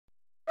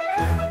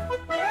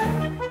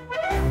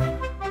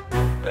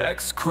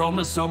X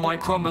chromosome, Y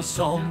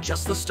chromosome,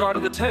 just the start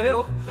of the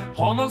tale.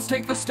 Hormones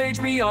take the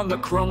stage beyond the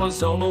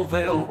chromosomal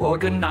veil,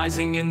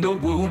 organizing in the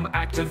womb,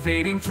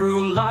 activating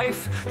through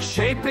life,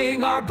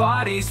 shaping our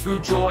bodies through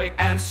joy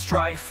and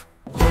strife.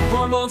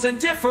 Hormones and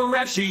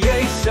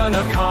differentiation,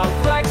 a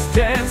complex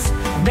dance,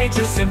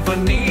 nature's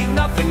symphony,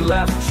 nothing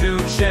left to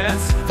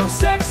chance. From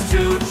sex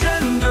to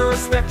gender, a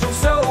spectrum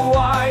so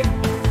wide,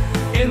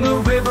 in the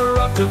river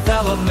of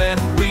development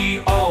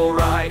we all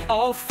ride.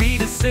 All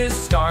fetuses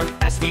start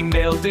as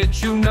female, did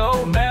you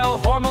know? Male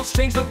hormones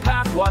change the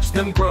path, watch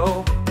them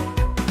grow.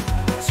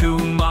 2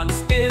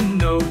 months in,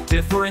 no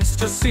difference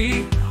to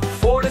see.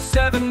 4 to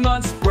 7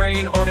 months,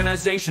 brain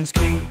organization's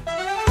key.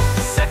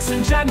 Sex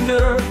and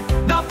gender,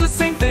 not the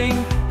same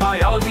thing.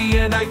 Biology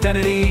and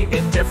identity,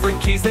 in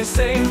different keys they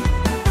sing.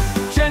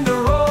 Gender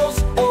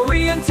roles,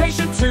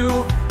 orientation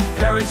too.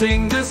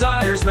 Parenting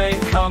desires may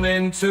come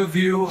into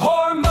view.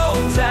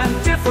 Hormones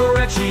and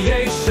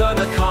differentiation,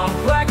 a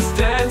complex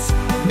dance,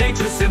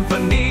 nature's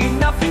symphony,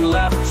 nothing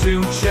left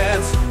to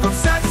chance. From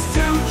sex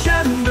to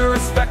gender, a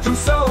spectrum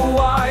so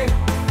wide,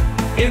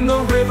 in the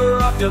river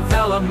of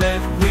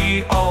development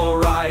we all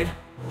ride.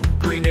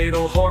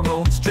 Prenatal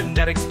hormones,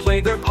 genetics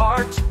play their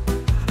part.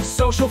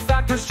 Social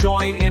factors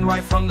join in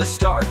right from the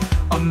start.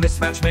 A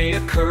mismatch may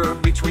occur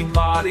between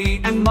body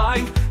and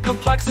mind.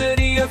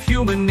 Complexity of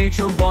human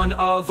nature, one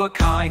of a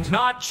kind.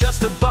 Not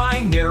just a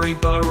binary,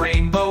 but a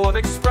rainbow of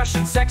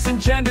expression. Sex and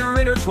gender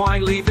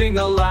intertwine, leaving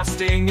a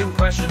lasting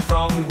impression.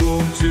 From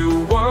womb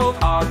to world,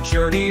 our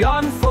journey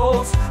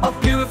unfolds. A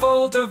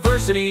beautiful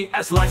diversity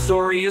as life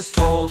story is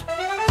told.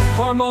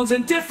 Hormones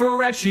and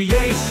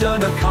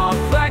differentiation, a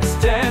complex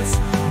dance,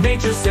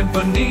 nature's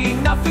symphony,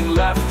 nothing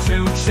left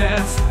to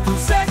chance. From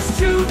sex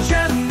to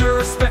gender,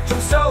 a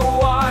spectrum so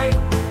wide,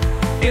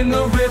 in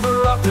the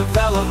river of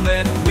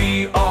development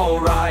we all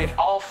ride.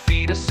 All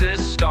fetuses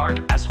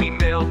start as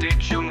female,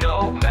 did you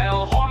know?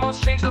 Male hormones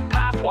change the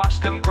path,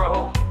 watch them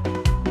grow.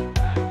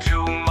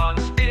 2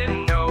 months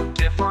in, no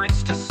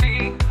difference to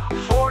see.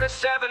 4 to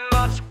 7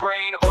 months,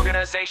 brain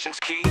organization's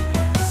key.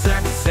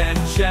 Sex and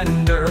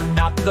gender,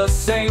 not the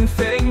same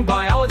thing.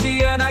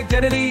 Biology and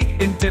identity,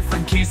 in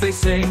different keys they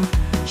sing.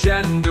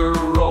 Gender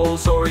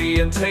roles,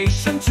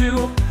 orientation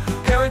too.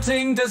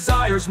 Parenting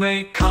desires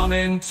may come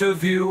into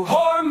view.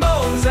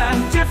 Hormones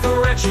and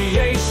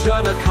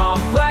differentiation, a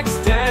complex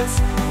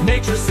dance,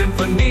 nature's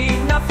symphony,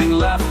 nothing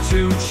left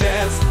to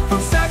chance. From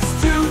sex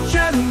to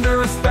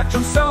gender, a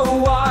spectrum so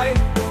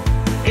wide,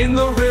 in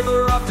the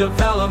river of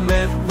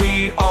development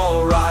we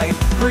all ride.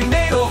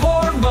 Prenatal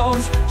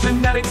hormones,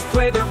 genetics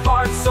play their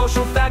part.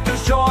 Social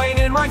factors join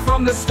in right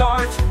from the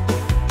start.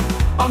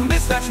 A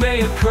mismatch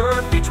may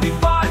occur between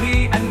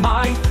body and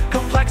mind.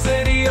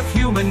 Complexity of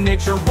human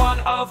nature, one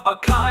of a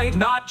kind.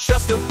 Not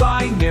just a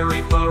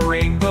binary, but a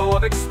rainbow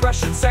of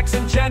expression. Sex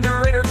and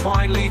gender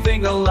intertwine,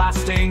 leaving a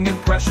lasting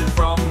impression.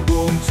 From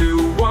womb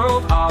to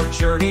world, our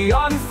journey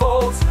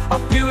unfolds. A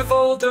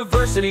beautiful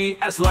diversity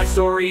as life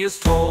story is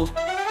told.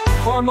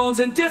 Hormones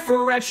and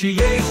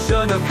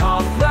differentiation, a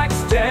complex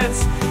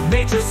dance,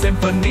 nature's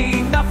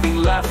symphony, nothing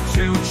left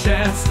to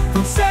chance.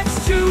 From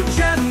sex to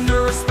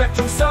gender, a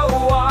spectrum so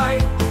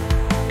wide,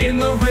 in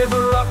the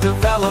river of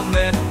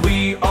development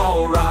we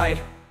all ride.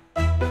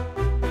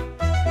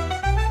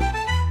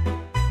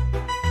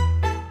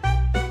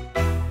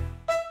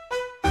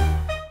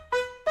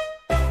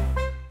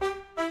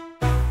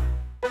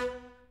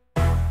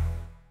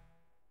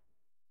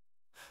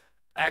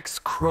 X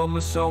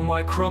chromosome,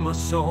 Y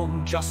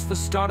chromosome, just the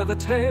start of the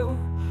tale.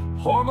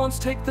 Hormones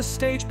take the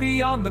stage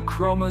beyond the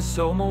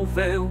chromosomal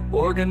veil,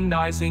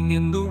 organizing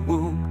in the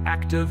womb,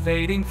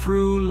 activating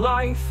through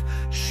life,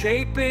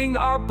 shaping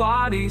our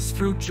bodies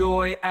through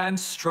joy and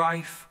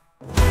strife.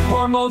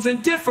 Hormones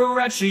and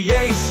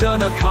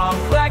differentiation, a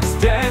complex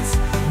dance,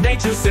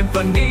 nature's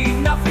symphony,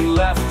 nothing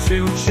left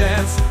to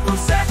chance. From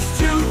sex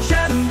to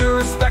gender,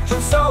 a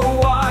spectrum so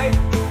wide,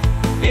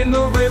 in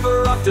the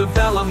river of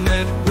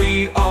development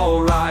we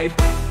all ride.